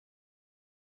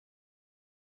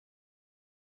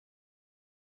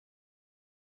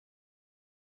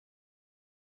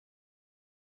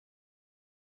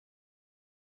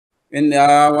And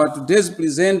our today's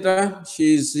presenter,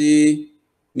 she is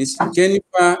Ms.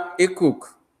 Jennifer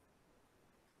Aycock.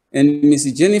 And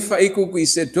Ms. Jennifer Aycock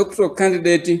is a doctoral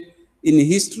candidate in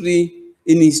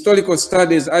historical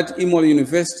studies at Emory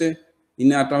University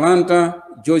in Atlanta,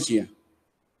 Georgia.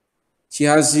 She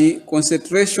has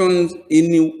concentrations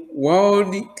in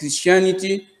world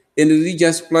Christianity and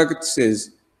religious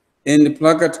practices and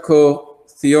practical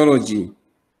theology.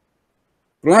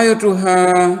 Prior to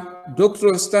her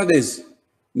doctoral studies,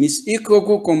 Ms.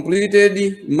 Aycock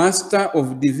completed Master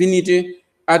of Divinity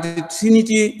at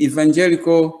Trinity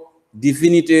Evangelical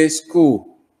Divinity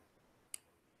School.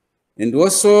 And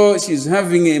also she's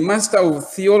having a Master of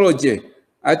Theology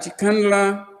at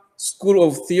Candler School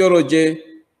of Theology,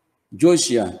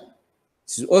 Georgia.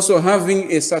 She's also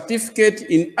having a certificate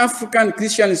in African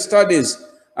Christian Studies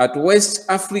at West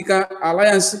Africa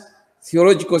Alliance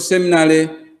Theological Seminary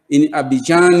in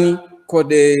Abidjan,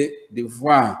 Côte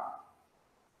d'Ivoire.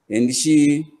 And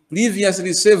she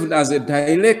previously served as a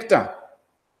director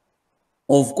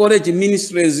of college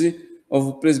ministries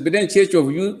of Presbyterian Church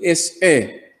of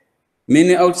USA,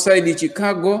 many outside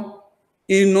Chicago,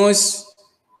 Illinois,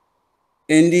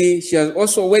 and she has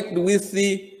also worked with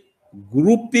the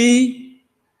Gruppi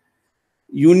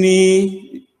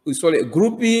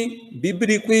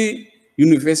Biblique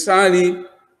Universale,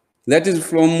 that is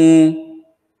from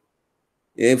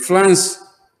France.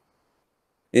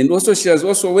 And also she has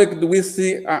also worked with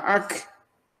the AAC,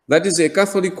 that is a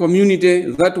Catholic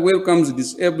community that welcomes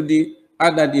disabled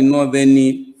adults in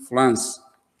northern France.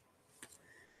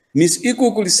 Ms.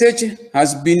 Aycock research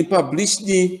has been published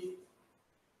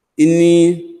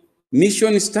in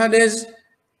mission studies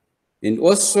and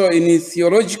also in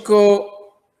theological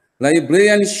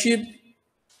librarianship,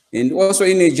 and also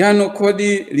in a journal called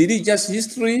Religious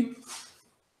History,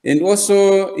 and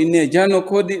also in a journal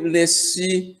called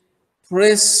Les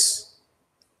Press.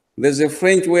 There's a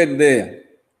French word there.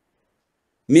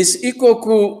 Ms.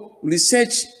 Aycock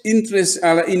research interests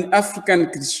are in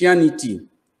African Christianity,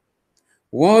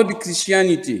 world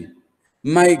Christianity,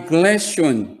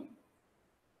 migration,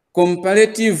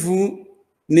 comparative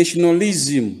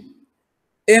nationalism,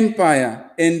 empire,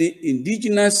 and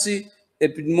indigenous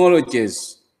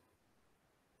epistemologies.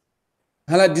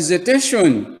 Her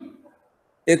dissertation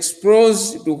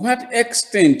explores to what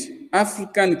extent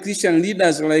African Christian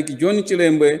leaders like John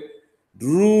Chilembwe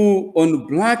drew on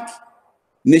Black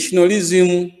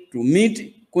nationalism to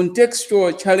meet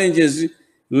contextual challenges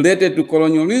related to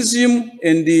colonialism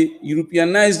and the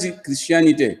Europeanized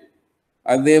Christianity,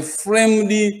 as they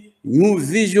framed new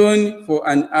vision for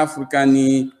an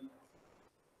African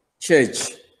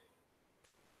church.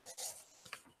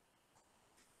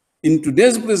 In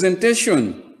today's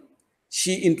presentation,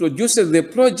 she introduces the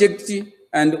project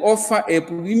and offers a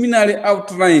preliminary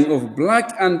outline of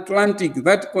Black Atlantic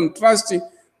that contrasts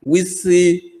with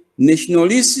the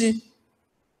nationalist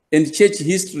and church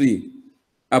history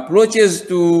approaches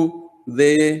to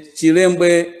the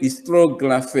Chilembwe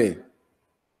historiography.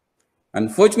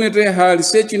 Unfortunately, her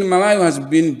research in Malawi has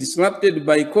been disrupted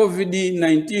by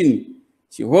COVID-19.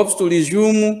 She hopes to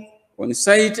resume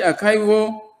on-site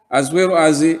archival as well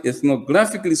as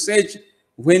ethnographic research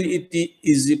when it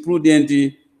is prudent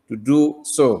to do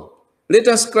so. Let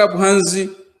us clap hands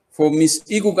for Ms.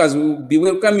 Aycock as we will be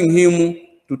welcoming him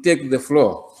to take the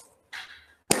floor.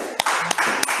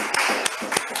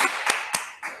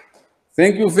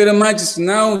 Thank you very much.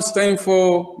 Now it's time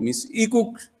for Ms.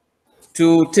 Aycock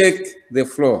to take the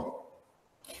floor.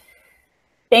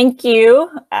 Thank you,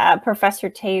 Professor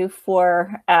Teu,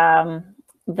 for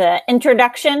the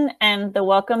introduction and the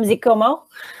welcome, Zikomo.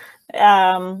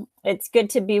 It's good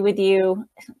to be with you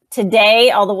today,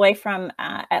 all the way from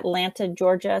Atlanta,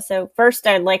 Georgia. So first,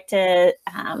 I'd like to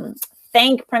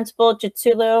thank Principal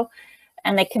Chitsulu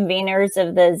and the conveners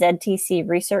of the ZTC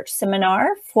Research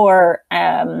Seminar for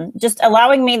just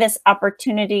allowing me this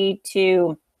opportunity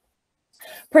to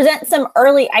present some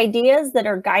early ideas that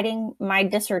are guiding my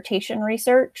dissertation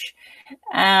research.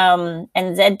 And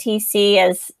ZTC,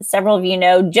 as several of you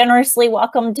know, generously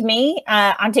welcomed me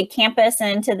onto campus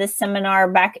and into this seminar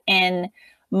back in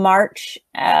March.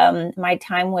 My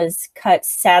time was cut,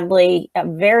 sadly,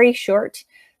 very short.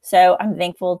 So I'm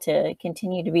thankful to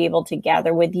continue to be able to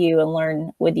gather with you and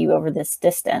learn with you over this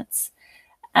distance.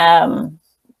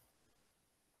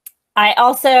 I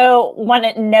also want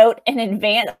to note in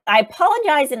advance, I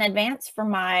apologize in advance for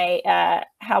my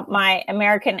how my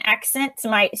American accent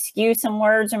might skew some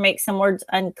words or make some words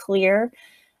unclear.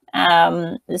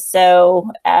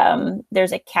 So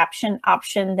there's a caption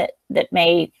option that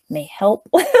may help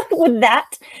with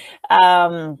that.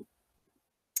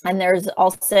 And there's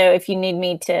also, if you need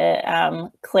me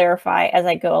to clarify as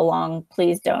I go along,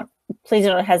 please don't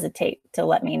hesitate to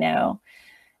let me know.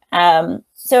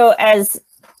 So as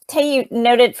Tayu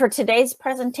noted for today's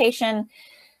presentation,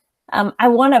 I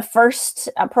want to first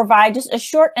provide just a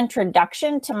short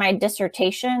introduction to my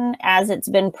dissertation as it's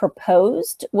been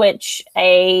proposed, which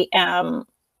I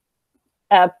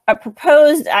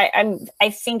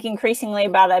think increasingly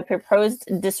about a proposed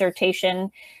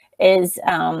dissertation is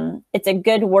it's a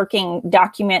good working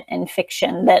document in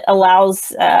fiction that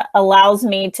allows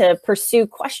me to pursue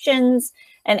questions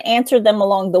and answer them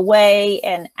along the way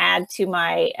and add to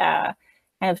my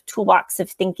kind of toolbox of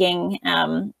thinking.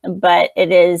 But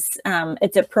it's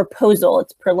a proposal,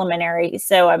 it's preliminary,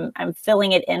 so I'm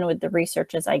filling it in with the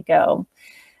research as I go.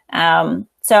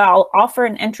 So I'll offer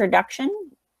an introduction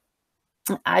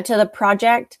to the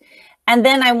project. And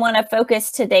then I want to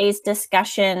focus today's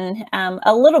discussion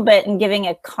a little bit in giving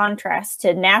a contrast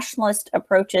to nationalist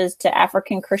approaches to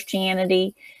African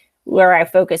Christianity, where I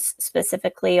focus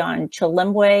specifically on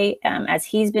Chilembwe as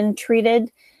he's been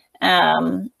treated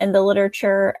in the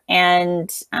literature. And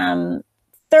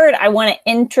third, I want to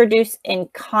introduce in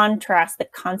contrast the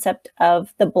concept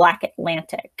of the Black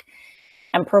Atlantic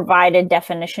and provide a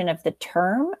definition of the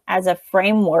term as a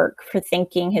framework for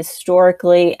thinking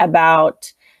historically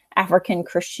about African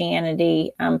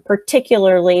Christianity,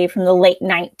 particularly from the late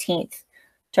 19th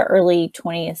to early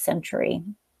 20th century.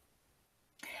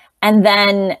 And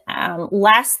then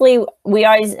lastly, we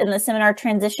always in the seminar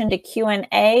transition to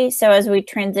Q&A. So as we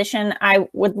transition, I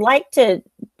would like to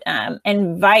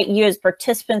invite you as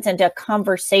participants into a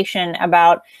conversation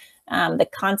about the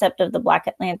concept of the Black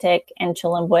Atlantic and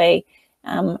Chilembwe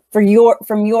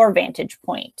from your vantage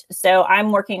point. So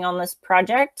I'm working on this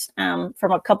project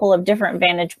from a couple of different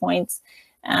vantage points,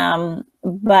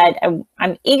 but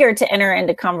I'm eager to enter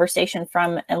into conversation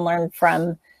from and learn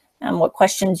from what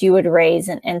questions you would raise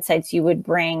and insights you would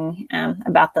bring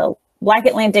about the Black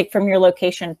Atlantic from your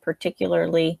location,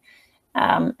 particularly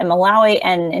in Malawi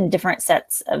and in different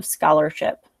sets of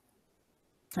scholarship.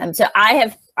 So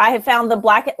I have found the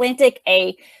Black Atlantic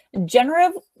a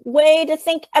generative way to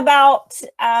think about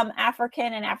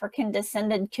African and African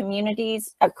descended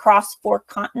communities across 4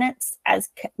 continents as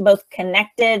both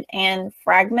connected and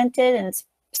fragmented in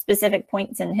specific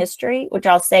points in history, which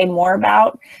I'll say more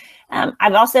about.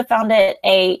 I've also found it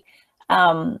a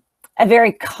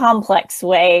very complex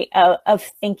way of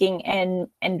thinking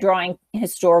and drawing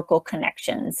historical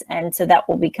connections. And so that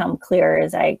will become clear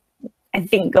as I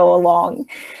think go along.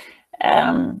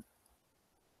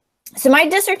 So my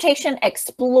dissertation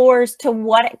explores to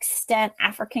what extent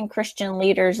African Christian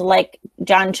leaders like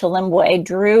John Chilembwe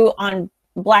drew on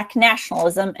Black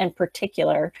nationalism in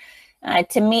particular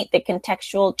to meet the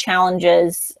contextual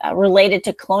challenges related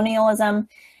to colonialism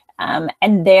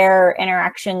and their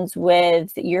interactions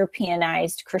with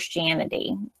Europeanized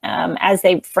Christianity as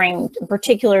they framed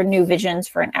particular new visions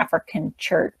for an African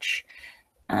church.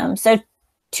 So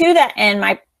to that end,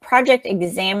 my project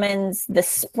examines the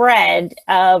spread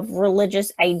of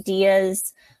religious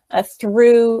ideas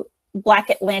through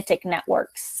Black Atlantic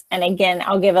networks. And again,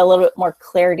 I'll give a little bit more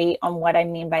clarity on what I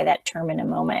mean by that term in a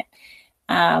moment.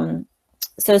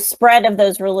 So spread of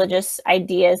those religious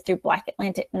ideas through Black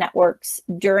Atlantic networks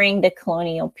during the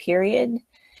colonial period,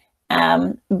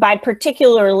 by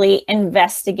particularly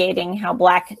investigating how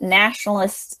Black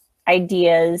nationalist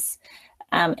ideas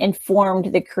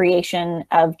informed the creation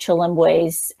of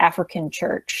Chilembwe's African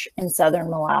church in southern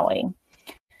Malawi.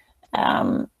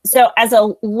 So as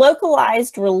a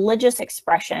localized religious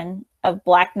expression of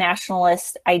Black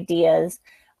nationalist ideas,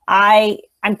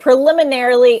 I'm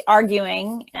preliminarily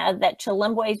arguing that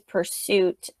Chilembwe's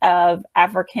pursuit of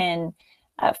African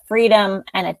freedom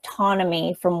and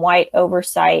autonomy from white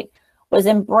oversight was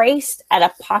embraced at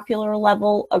a popular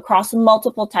level across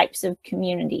multiple types of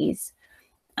communities.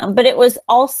 But it was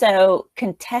also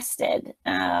contested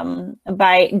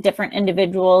by different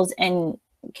individuals and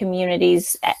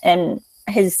communities and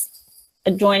his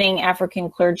adjoining African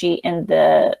clergy in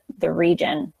the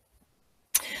region.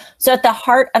 So at the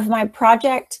heart of my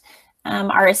project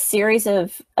are a series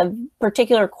of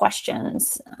particular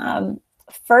questions.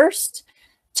 First,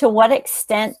 to what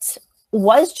extent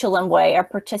was Chilembwe a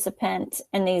participant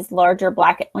in these larger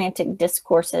Black Atlantic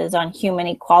discourses on human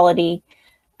equality,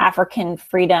 African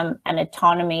freedom, and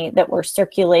autonomy that were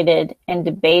circulated and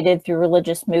debated through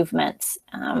religious movements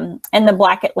in the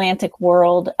Black Atlantic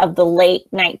world of the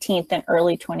late 19th and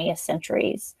early 20th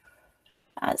centuries?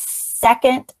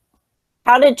 Second,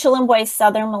 how did Chilembwe's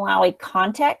Southern Malawi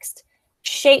context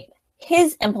shape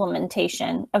his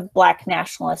implementation of Black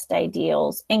nationalist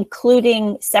ideals,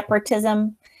 including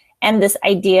separatism and this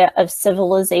idea of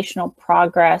civilizational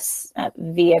progress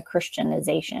via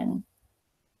Christianization.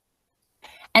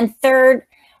 And third,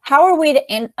 how are we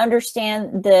to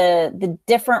understand the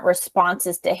different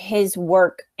responses to his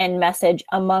work and message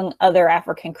among other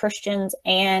African Christians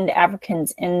and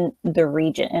Africans in the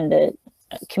region, in the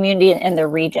community in the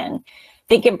region? I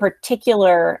think in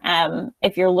particular,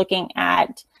 if you're looking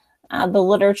at the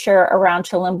literature around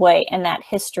Chilembwe and that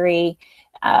history,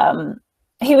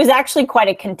 he was actually quite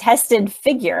a contested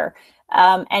figure.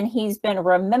 And he's been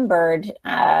remembered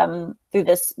through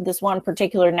this one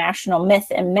particular national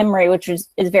myth and memory, which is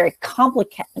very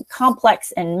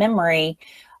complex in memory.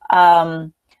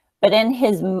 But in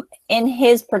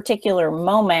his particular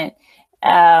moment,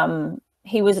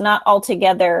 he was not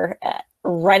altogether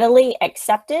readily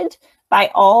accepted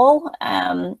by all.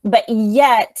 But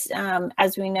yet,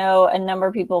 as we know, a number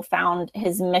of people found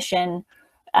his mission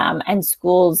and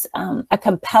schools a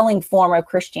compelling form of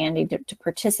Christianity to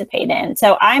participate in.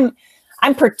 So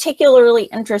I'm particularly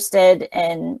interested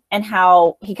in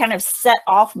how he kind of set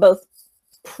off both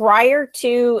prior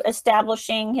to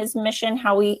establishing his mission,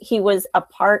 how he was a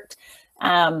part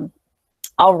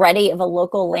already of a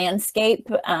local landscape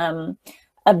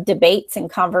of debates and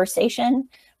conversation.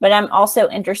 But I'm also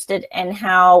interested in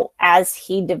how, as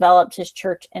he developed his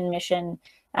church and mission,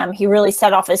 he really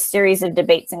set off a series of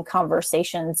debates and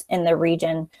conversations in the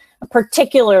region,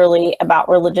 particularly about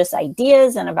religious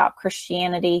ideas and about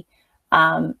Christianity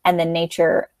and the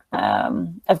nature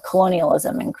of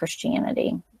colonialism and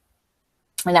Christianity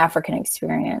and African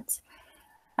experience.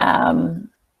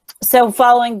 So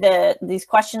following these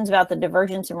questions about the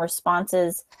divergence and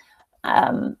responses,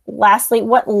 lastly,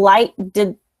 what light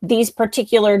did these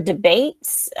particular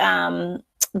debates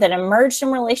that emerged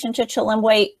in relation to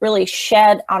Chilembwe really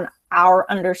shed on our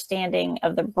understanding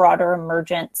of the broader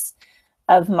emergence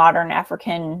of modern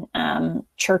African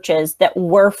churches that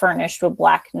were furnished with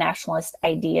Black nationalist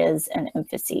ideas and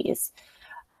emphases?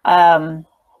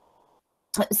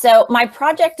 So my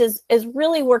project is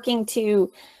really working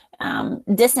to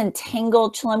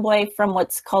disentangle Chilembwe from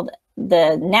what's called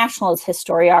the nationalist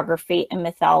historiography and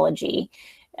mythology,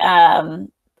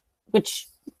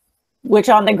 which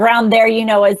on the ground there, you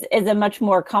know, is a much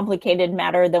more complicated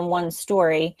matter than one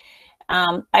story.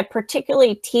 By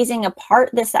particularly teasing apart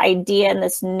this idea and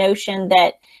this notion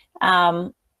that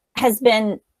has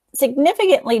been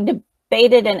significantly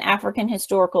debated in African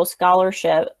historical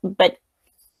scholarship, but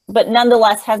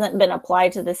nonetheless hasn't been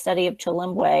applied to the study of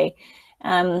Chilembwe.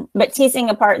 But teasing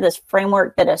apart this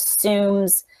framework that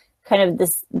assumes kind of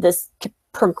this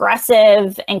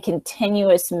progressive and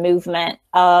continuous movement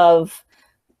of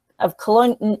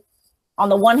on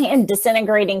the one hand,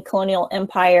 disintegrating colonial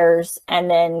empires, and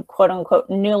then quote unquote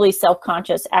newly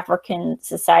self-conscious African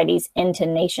societies into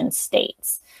nation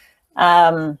states.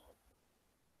 In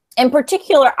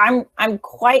particular, I'm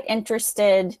quite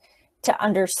interested to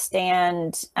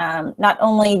understand not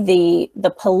only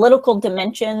the political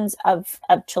dimensions of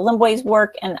Chilembwe's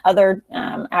work and other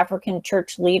African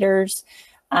church leaders.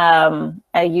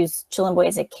 I use Chilembwe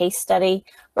as a case study,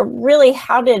 but really,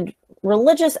 how did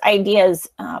religious ideas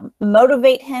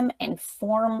motivate him and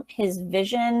form his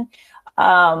vision,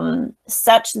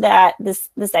 such that this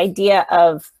idea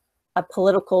of a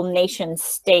political nation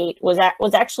state was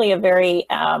actually a very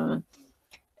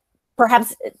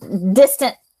perhaps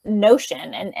distant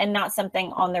notion and not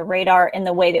something on the radar in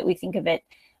the way that we think of it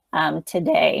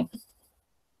today.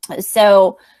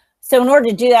 So in order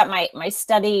to do that, my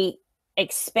study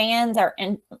expands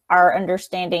our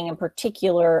understanding in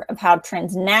particular of how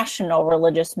transnational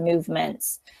religious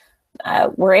movements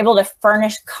were able to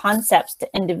furnish concepts to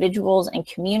individuals and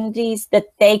communities that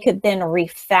they could then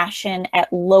refashion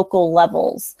at local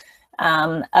levels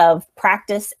of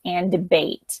practice and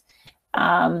debate.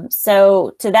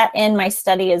 So to that end, my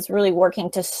study is really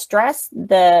working to stress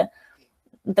the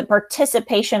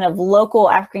participation of local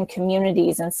African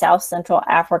communities in South Central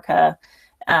Africa,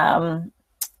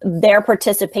 their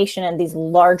participation in these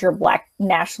larger Black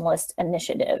nationalist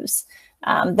initiatives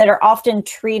that are often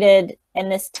treated in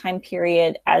this time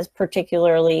period as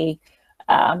particularly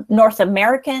North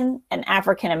American and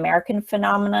African American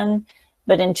phenomenon.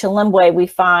 But in Chilembwe, we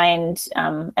find,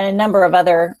 and a number of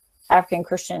other African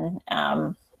Christian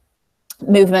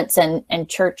movements and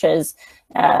churches,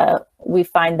 we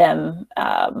find them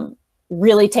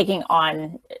really taking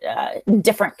on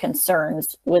different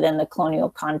concerns within the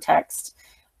colonial context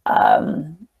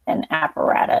and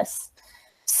apparatus.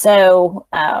 So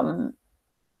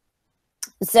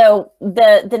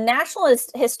the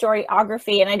nationalist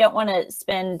historiography, and I don't want to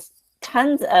spend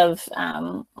tons of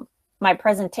my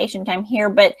presentation time here,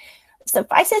 but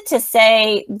suffice it to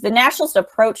say, the nationalist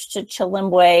approach to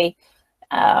Chilembwe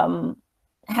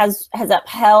has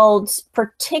upheld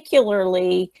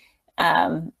particularly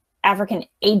African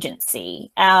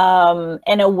agency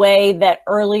in a way that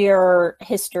earlier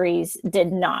histories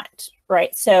did not,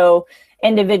 right? So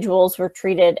individuals were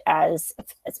treated as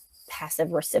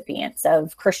passive recipients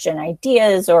of Christian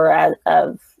ideas or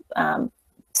of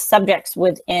subjects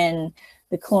within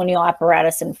the colonial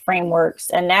apparatus and frameworks,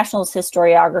 and nationalist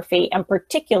historiography, and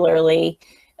particularly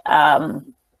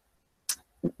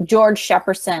George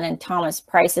Shepperson and Thomas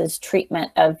Price's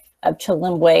treatment of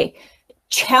Chilembwe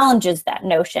challenges that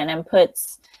notion and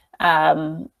puts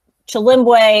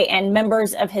Chilembwe and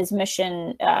members of his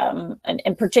mission,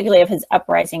 and particularly of his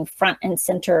uprising, front and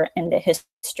center in the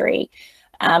history.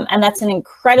 And that's an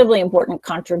incredibly important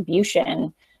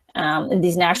contribution in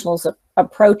these nationalist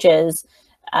approaches.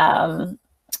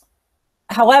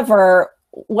 However,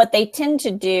 what they tend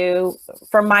to do,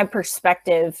 from my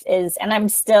perspective, is, and I'm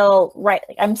still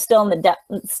in the depth,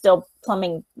 still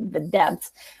plumbing the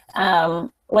depths.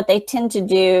 What they tend to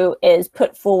do is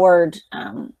put forward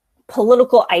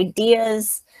political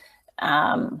ideas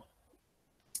that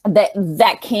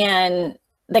can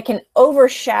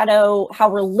overshadow how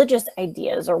religious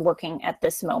ideas are working at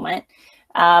this moment,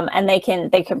 and they can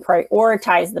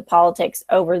prioritize the politics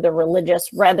over the religious,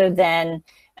 rather than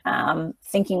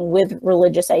thinking with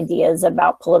religious ideas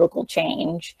about political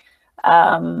change.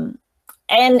 And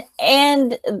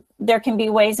there can be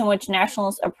ways in which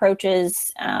nationalist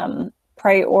approaches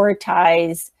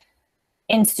prioritize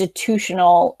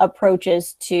institutional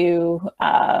approaches to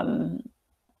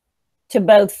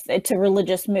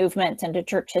religious movements and to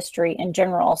church history in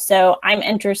general. So I'm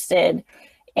interested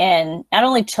in not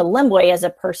only Chilembwe as a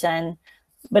person,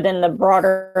 but in the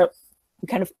broader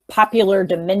kind of popular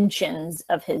dimensions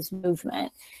of his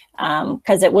movement,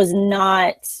 because it was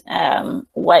not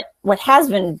what has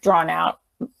been drawn out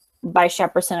by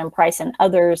Shepperson and Price and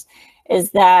others, is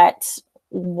that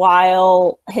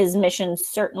while his mission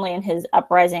certainly and his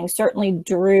uprising certainly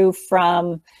drew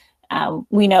from,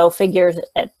 we know, figures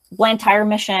at Blantyre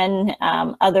Mission,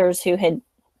 others who had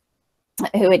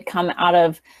come out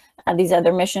of these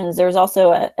other missions, there's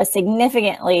also a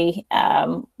significantly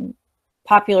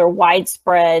popular,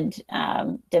 widespread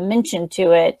dimension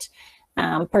to it,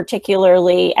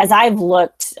 particularly as I've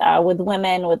looked with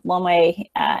women, with Lome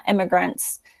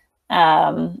immigrants,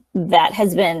 that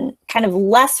has been kind of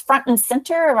less front and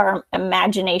center of our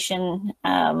imagination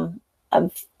of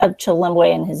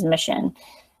Chilembwe and his mission.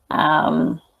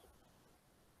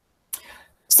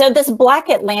 So this Black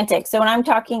Atlantic, so when I'm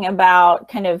talking about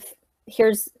kind of,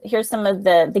 here's some of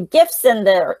the gifts and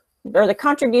the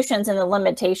contributions and the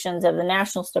limitations of the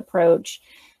nationalist approach,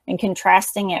 and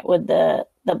contrasting it with the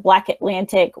Black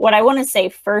Atlantic. What I want to say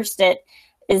first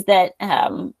is that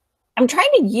I'm trying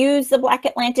to use the Black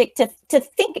Atlantic to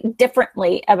think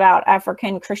differently about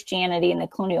African Christianity in the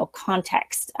colonial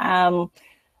context.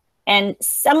 And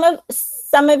some of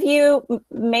you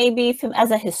may be,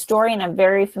 as a historian, I'm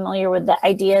very familiar with the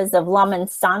ideas of Lamin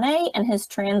Sane and his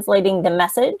Translating the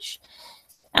Message,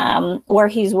 where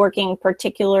he's working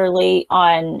particularly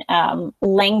on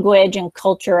language and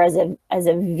culture as a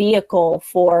vehicle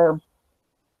for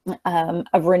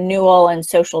of renewal and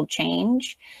social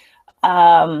change.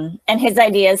 And his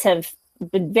ideas have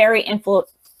been very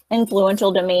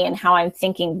influential to me in how I'm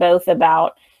thinking both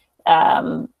about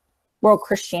world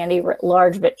Christianity writ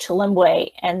large, but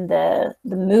Chilembwe and the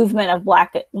movement of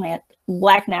Black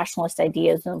nationalist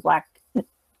ideas in the Black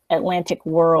Atlantic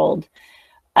world.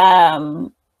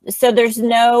 So there's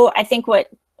no, I think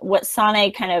what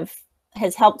Sane kind of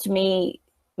has helped me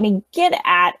get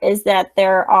at is that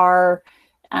there are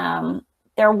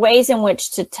ways in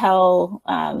which to tell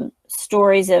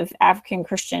stories of African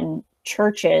Christian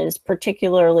churches,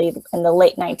 particularly in the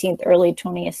late 19th, early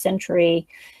 20th century,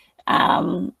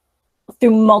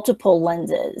 through multiple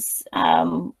lenses,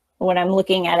 when I'm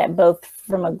looking at it both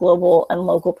from a global and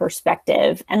local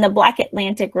perspective. And the Black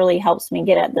Atlantic really helps me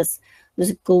get at this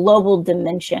global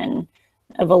dimension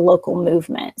of a local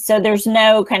movement. So there's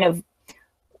no kind of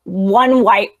one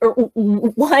right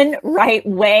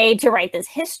way to write this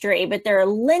history, but there are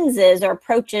lenses or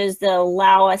approaches that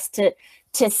allow us to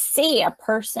see a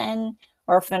person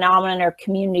or a phenomenon or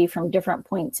community from different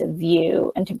points of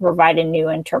view and to provide a new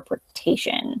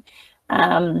interpretation.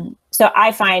 So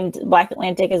I find Black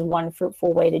Atlantic is one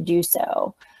fruitful way to do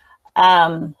so.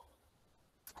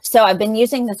 So I've been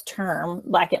using this term,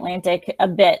 Black Atlantic, a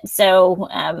bit. So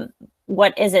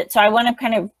what is it? So I want to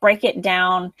kind of break it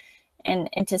down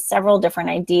into several different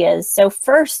ideas. So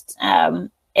first,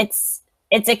 it's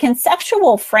a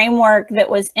conceptual framework that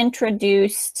was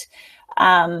introduced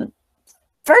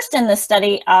First in the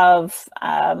study of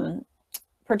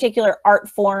particular art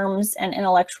forms and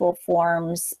intellectual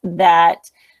forms that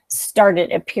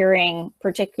started appearing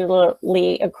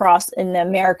particularly across in the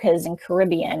Americas and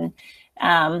Caribbean,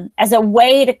 as a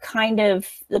way to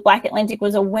the Black Atlantic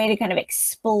was a way to kind of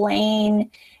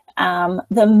explain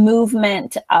the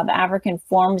movement of African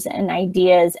forms and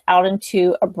ideas out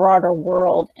into a broader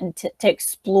world, and to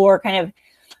explore kind of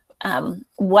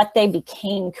what they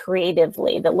became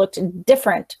creatively that looked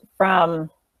different from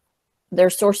their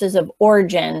sources of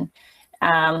origin,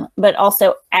 but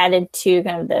also added to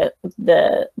kind of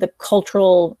the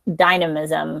cultural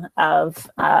dynamism of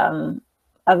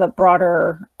a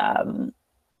broader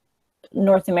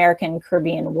North American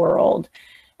Caribbean world.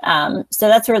 So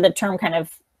that's where the term kind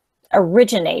of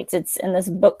originates. It's in this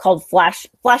book called Flash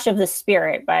of the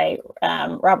Spirit by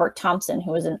Robert Thompson,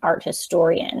 who was an art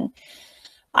historian.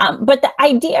 But the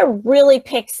idea really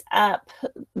picks up,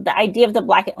 the idea of the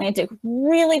Black Atlantic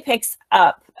really picks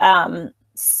up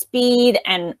speed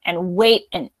and weight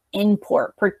and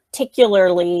import,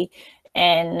 particularly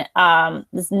in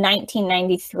this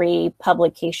 1993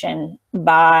 publication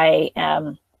by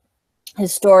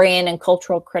historian and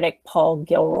cultural critic Paul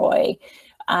Gilroy.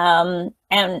 And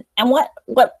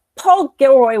what Paul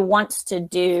Gilroy wants to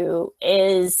do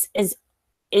is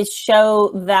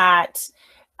show that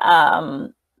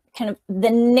kind of the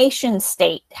nation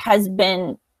state has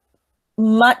been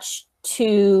much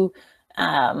too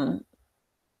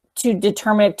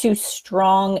determinative, too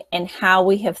strong in how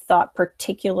we have thought,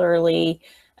 particularly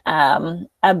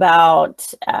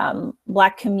about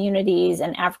Black communities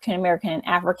and African American and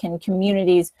African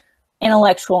communities'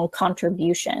 intellectual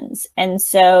contributions. And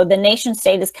so the nation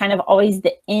state is kind of always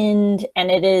the end,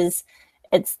 and it's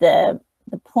the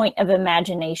point of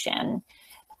imagination.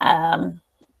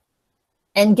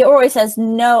 And Gilroy says,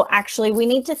 no, actually, we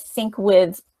need to think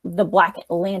with the Black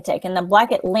Atlantic. And the Black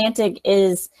Atlantic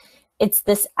it's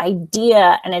this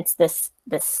idea, and it's this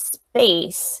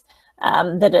space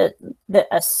that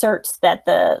asserts that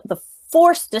the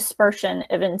forced dispersion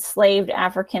of enslaved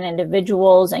African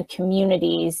individuals and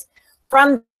communities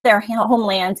from their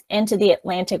homelands into the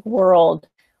Atlantic world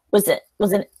was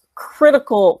an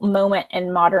critical moment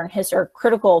in modern history, or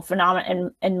critical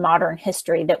phenomenon in modern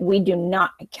history, that we do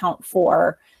not account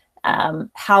for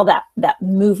how that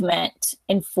movement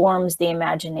informs the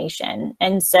imagination.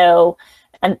 And so,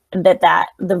 and that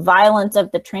the violence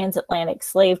of the transatlantic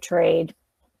slave trade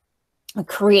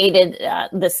created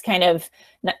this kind of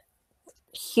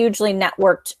hugely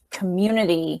networked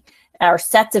community, or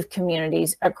sets of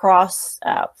communities across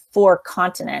 4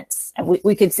 continents. And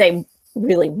we could say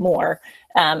really more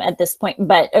at this point,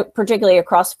 but particularly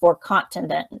across 4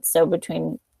 continents. So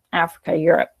between Africa,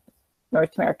 Europe,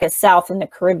 North America, South, and the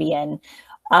Caribbean.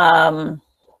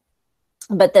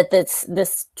 But that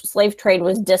this slave trade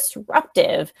was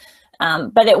disruptive,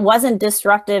 but it wasn't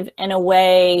disruptive in a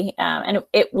way, and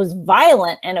it was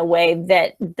violent in a way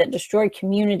that destroyed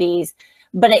communities,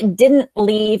 but it didn't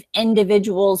leave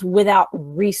individuals without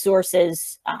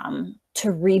resources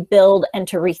to rebuild and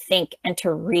to rethink and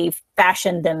to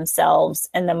refashion themselves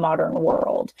in the modern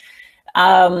world.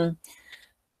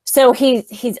 So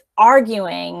he's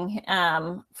arguing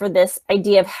for this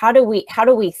idea of how do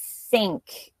we think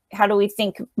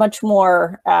much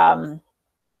more in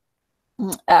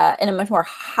a much more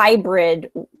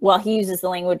hybrid, well, he uses the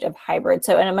language of hybrid,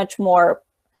 so in a much more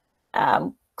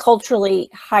culturally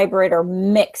hybrid or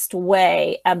mixed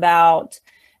way about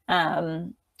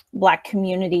Black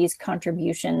communities'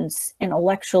 contributions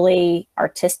intellectually,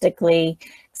 artistically,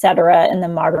 etc., in the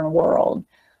modern world.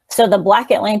 So the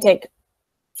Black Atlantic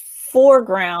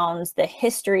foregrounds the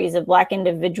histories of Black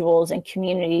individuals and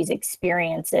communities'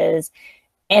 experiences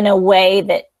in a way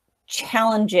that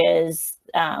challenges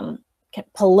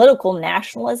political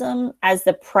nationalism as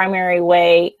the primary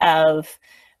way of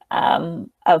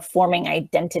forming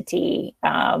identity,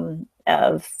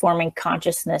 of forming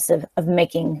consciousness, of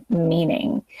making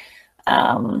meaning.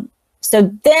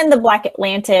 So then the Black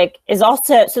Atlantic is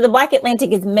also, so the Black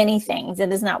Atlantic is many things.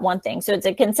 It is not one thing. So it's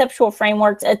a conceptual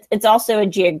framework. It's also a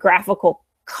geographical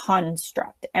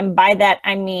construct. And by that,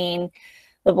 I mean,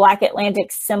 the Black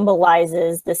Atlantic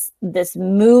symbolizes this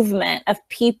movement of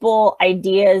people,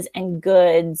 ideas, and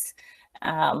goods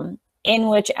in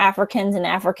which Africans and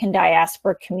African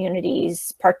diaspora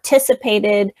communities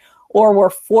participated or were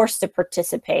forced to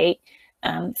participate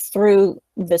through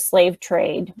the slave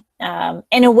trade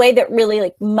in a way that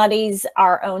really muddies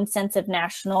our own sense of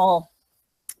national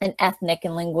and ethnic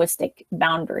and linguistic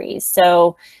boundaries.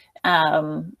 So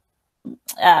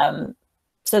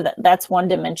so that's one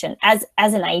dimension. As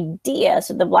an idea,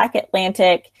 so the Black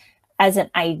Atlantic as an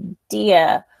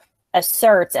idea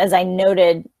asserts, as I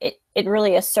noted, it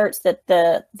really asserts that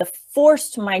the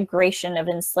forced migration of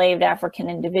enslaved African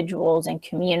individuals and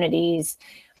communities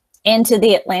into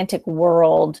the Atlantic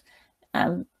world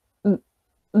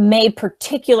made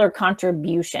particular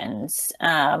contributions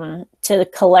to the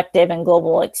collective and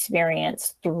global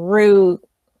experience through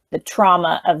the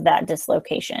trauma of that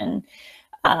dislocation.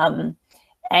 And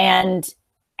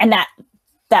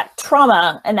that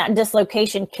trauma and that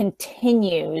dislocation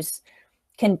continues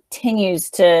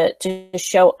to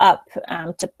show up,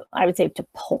 I would say, to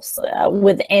pulse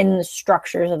within the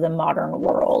structures of the modern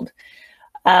world.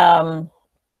 And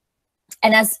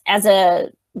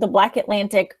the Black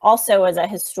Atlantic also as a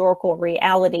historical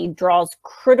reality draws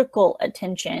critical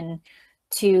attention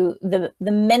to the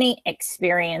many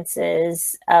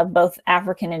experiences of both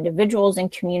African individuals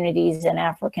and communities and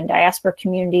African diaspora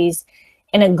communities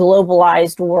in a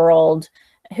globalized world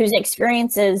whose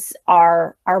experiences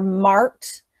are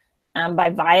marked by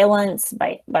violence,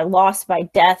 by loss, by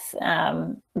death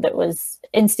that was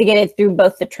instigated through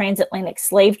both the transatlantic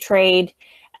slave trade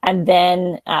and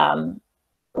then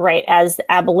right as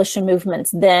the abolition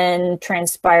movements then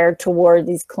transpired toward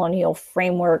these colonial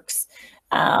frameworks.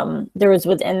 There was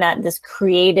within that this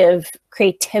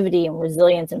creativity and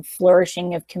resilience and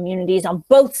flourishing of communities on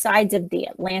both sides of the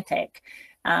Atlantic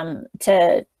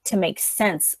to make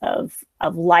sense of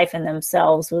life and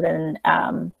themselves within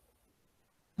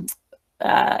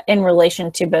in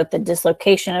relation to both the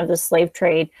dislocation of the slave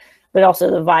trade, but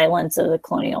also the violence of the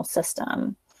colonial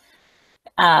system.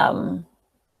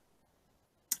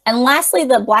 And lastly,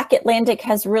 the Black Atlantic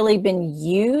has really been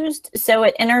used. So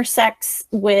it intersects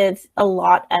with a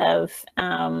lot of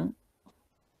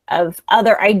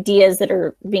other ideas that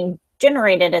are being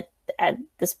generated at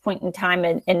this point in time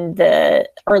in the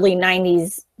early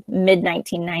 90s, mid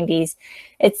 1990s.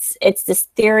 It's this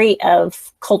theory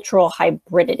of cultural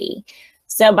hybridity.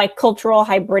 So by cultural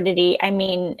hybridity, I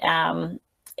mean,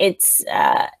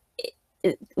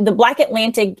 the Black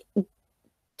Atlantic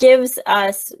gives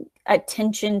us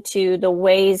attention to the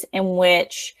ways in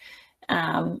which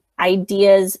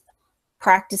ideas,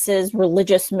 practices,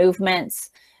 religious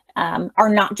movements are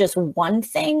not just one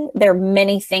thing, they're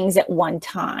many things at one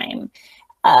time.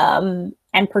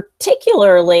 And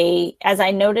particularly, as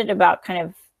I noted about kind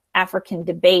of African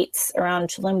debates around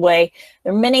Chilembwe,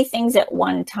 there are many things at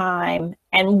one time,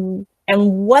 and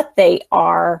what they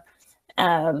are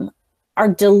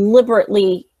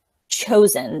deliberately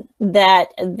chosen,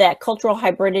 that cultural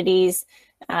hybridities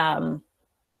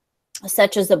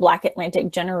such as the Black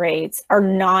Atlantic generates are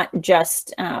not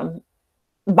just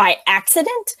by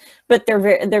accident, but they're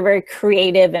very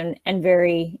creative and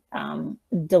very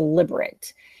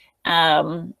deliberate.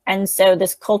 And so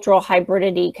this cultural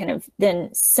hybridity kind of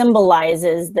then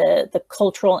symbolizes the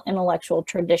cultural intellectual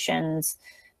traditions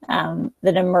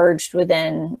that emerged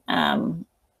within a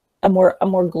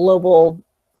more global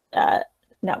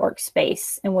network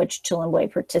space in which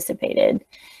Chilembwe participated.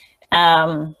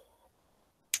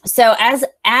 So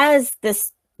as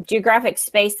this geographic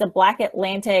space, the Black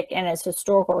Atlantic and its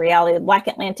historical reality, the Black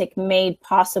Atlantic made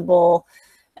possible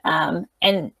and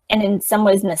in some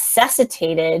ways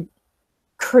necessitated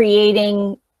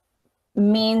creating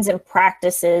means and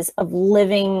practices of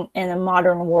living in a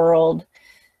modern world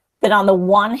that on the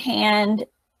one hand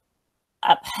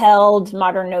upheld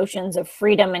modern notions of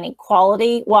freedom and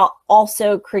equality while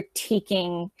also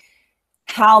critiquing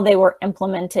how they were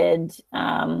implemented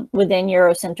within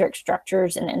Eurocentric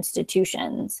structures and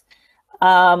institutions.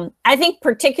 I think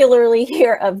particularly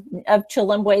here of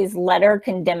Chilembwe's letter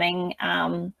condemning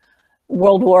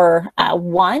World War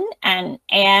I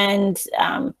and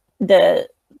the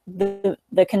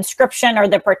conscription or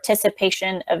the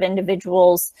participation of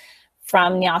individuals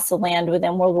from Nyasaland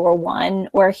within World War I,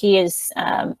 where he is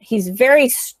he's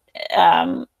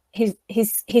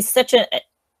such a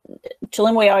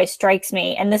Chilembwe always strikes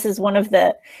me, and this is one of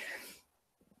the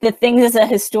things as a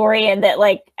historian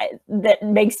that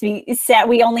makes me sad.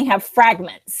 We only have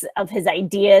fragments of his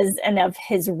ideas and of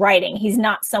his writing. He's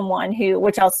not someone who,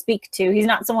 which I'll speak to, he's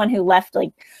not someone who left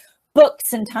like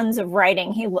books and tons of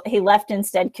writing. He left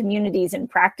instead communities and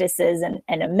practices and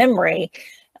a memory.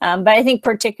 But I think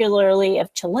particularly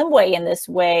of Chilembwe in this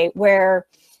way, where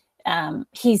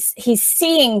he's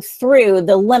seeing through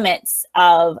the limits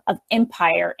of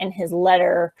empire in his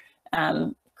letter,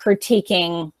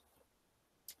 critiquing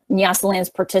Nyasaland's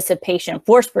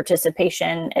forced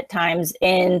participation at times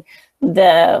in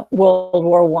the World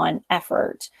War I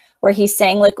effort, where he's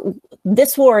saying, look,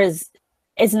 this war is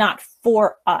not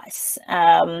for us.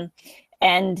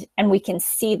 And we can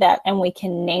see that and we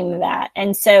can name that.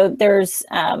 And so there's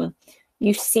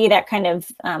you see that kind of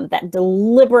that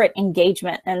deliberate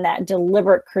engagement and that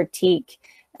deliberate critique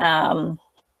of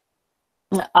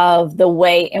the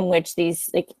way in which these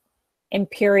like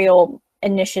imperial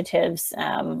initiatives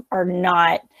are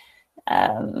not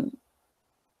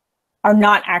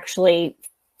actually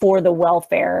for the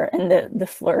welfare and the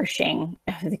flourishing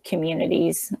of the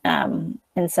communities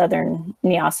in southern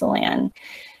Nyasaland.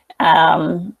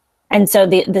 And so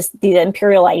the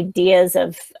imperial ideas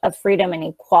of freedom and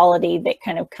equality that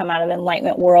kind of come out of the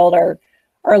Enlightenment world are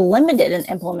limited in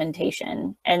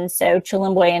implementation. And so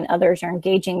Chilembwe and others are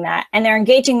engaging that, and they're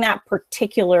engaging that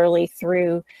particularly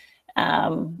through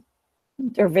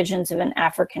their visions of an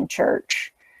African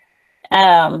church.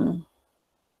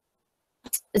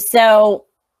 So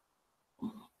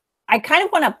I kind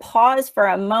of want to pause for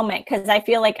a moment because I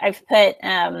feel like I've put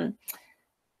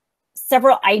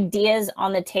several ideas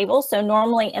on the table. So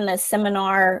normally in the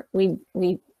seminar, we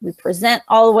present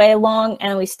all the way along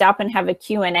and we stop and have a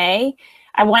Q&A.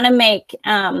 I want to make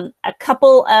a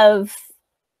couple of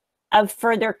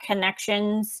further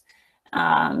connections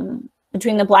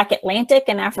between the Black Atlantic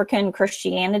and African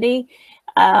Christianity.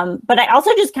 But I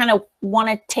also just kind of want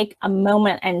to take a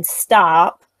moment and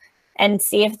stop and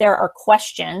see if there are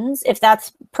questions, if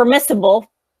that's permissible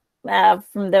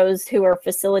from those who are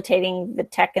facilitating the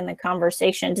tech and the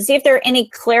conversation, to see if there are any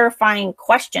clarifying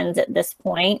questions at this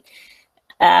point,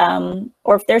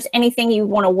 or if there's anything you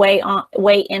want to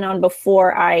weigh in on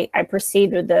before I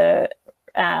proceed with the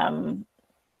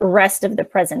rest of the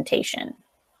presentation.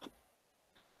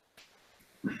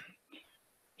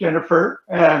 Jennifer,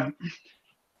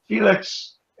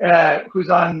 Felix, who's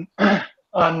on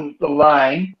the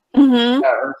line,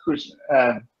 or who's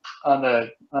on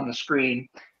the screen,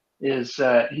 is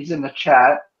he's in the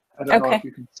chat. I don't know if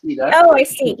you can see that. Oh, I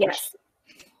see. Yes.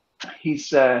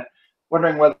 He's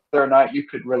wondering whether or not you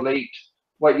could relate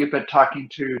what you've been talking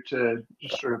to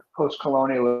just sort of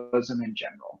post-colonialism in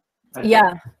general.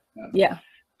 Yeah.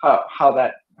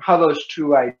 How those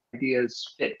two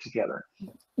ideas fit together.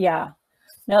 Yeah.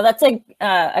 No, that's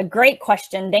a great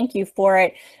question. Thank you for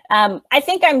it. I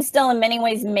think I'm still in many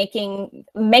ways making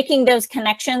those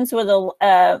connections with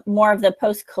more of the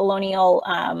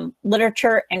post-colonial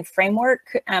literature and framework.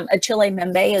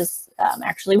 Chilembwe is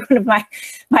actually one of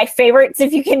my favorites,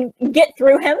 if you can get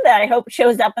through him, that I hope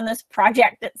shows up in this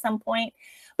project at some point.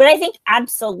 But I think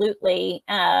absolutely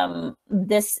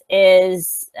this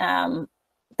is, the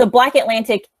Black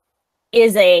Atlantic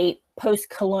is a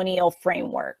post-colonial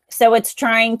framework. So it's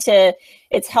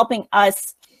helping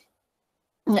us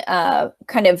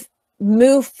kind of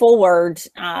move forward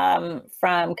from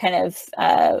kind of,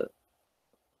 I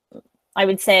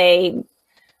would say,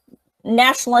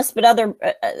 nationalist, but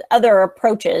other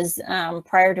approaches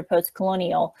prior to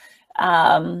post-colonial.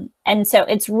 And so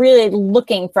it's really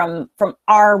looking from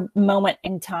our moment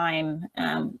in time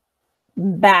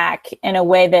back in a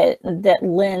way that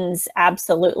lends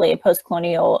absolutely a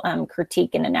post-colonial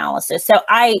critique and analysis. So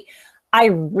I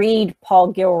read Paul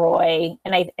Gilroy,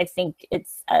 and I think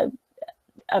it's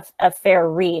a fair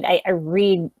read. I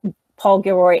read Paul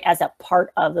Gilroy as a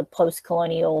part of the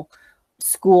post-colonial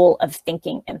school of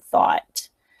thinking and thought.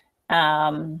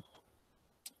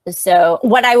 So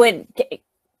what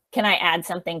can I add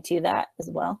something to that as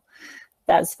well?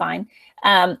 That's fine.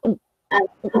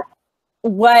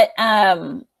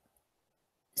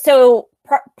 So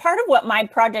part of what my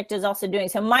project is also doing,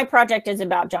 so my project is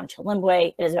about John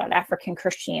Chilembwe, it is about African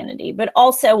Christianity, but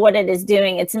also what it is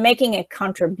doing, it's making a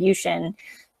contribution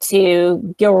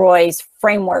to Gilroy's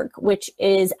framework, which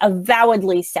is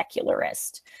avowedly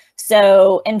secularist.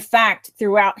 So in fact,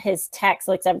 throughout his text,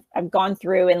 like I've gone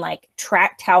through and like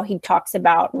tracked how he talks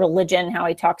about religion, how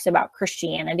he talks about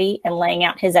Christianity, and laying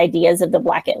out his ideas of the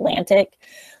Black Atlantic.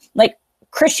 Like,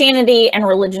 Christianity and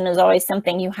religion is always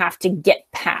something you have to get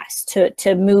past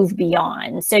to move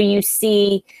beyond. So you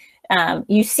see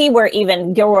where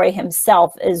even Gilroy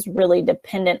himself is really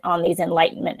dependent on these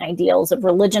Enlightenment ideals of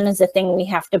religion as a thing we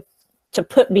have to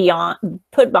put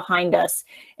behind us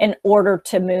in order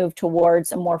to move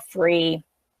towards a more free,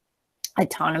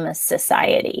 autonomous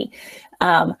society.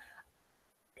 And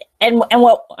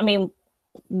what I mean,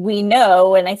 we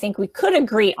know, and I think we could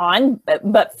agree on,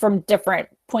 but from different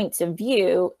points of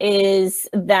view, is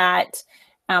that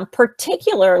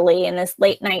particularly in this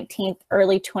late 19th,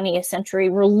 early 20th century,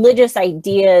 religious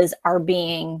ideas are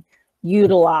being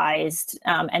utilized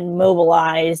and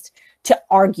mobilized to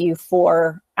argue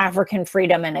for African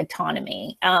freedom and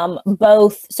autonomy.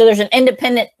 So there's an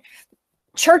independent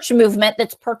church movement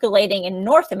that's percolating in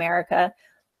North America,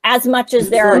 as much as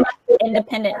there are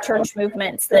independent church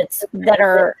movements that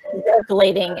are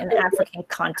circulating in the African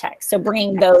context. So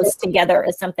bringing those together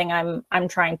is something I'm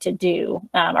trying to do,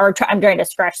 I'm trying to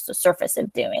scratch the surface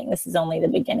of doing. This is only the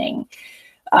beginning.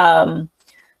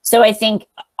 So I think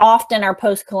often our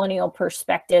post-colonial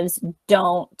perspectives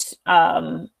don't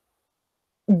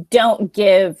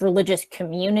give religious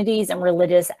communities and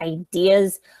religious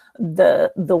ideas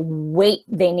the weight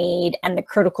they need and the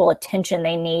critical attention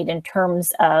they need in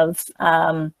terms of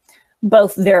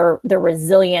both their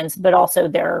resilience, but also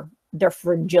their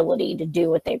fragility to do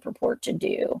what they purport to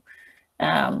do.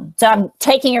 So I'm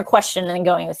taking your question and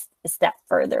going a step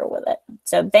further with it.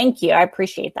 So thank you. I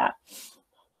appreciate that.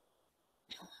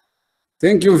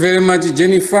 Thank you very much,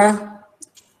 Jennifer.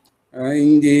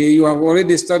 You have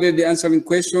already started answering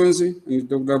questions.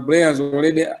 Dr. Blair has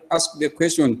already asked the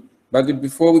question. But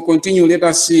before we continue, let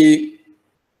us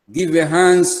give a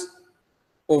hands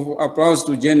of applause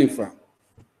to Jennifer.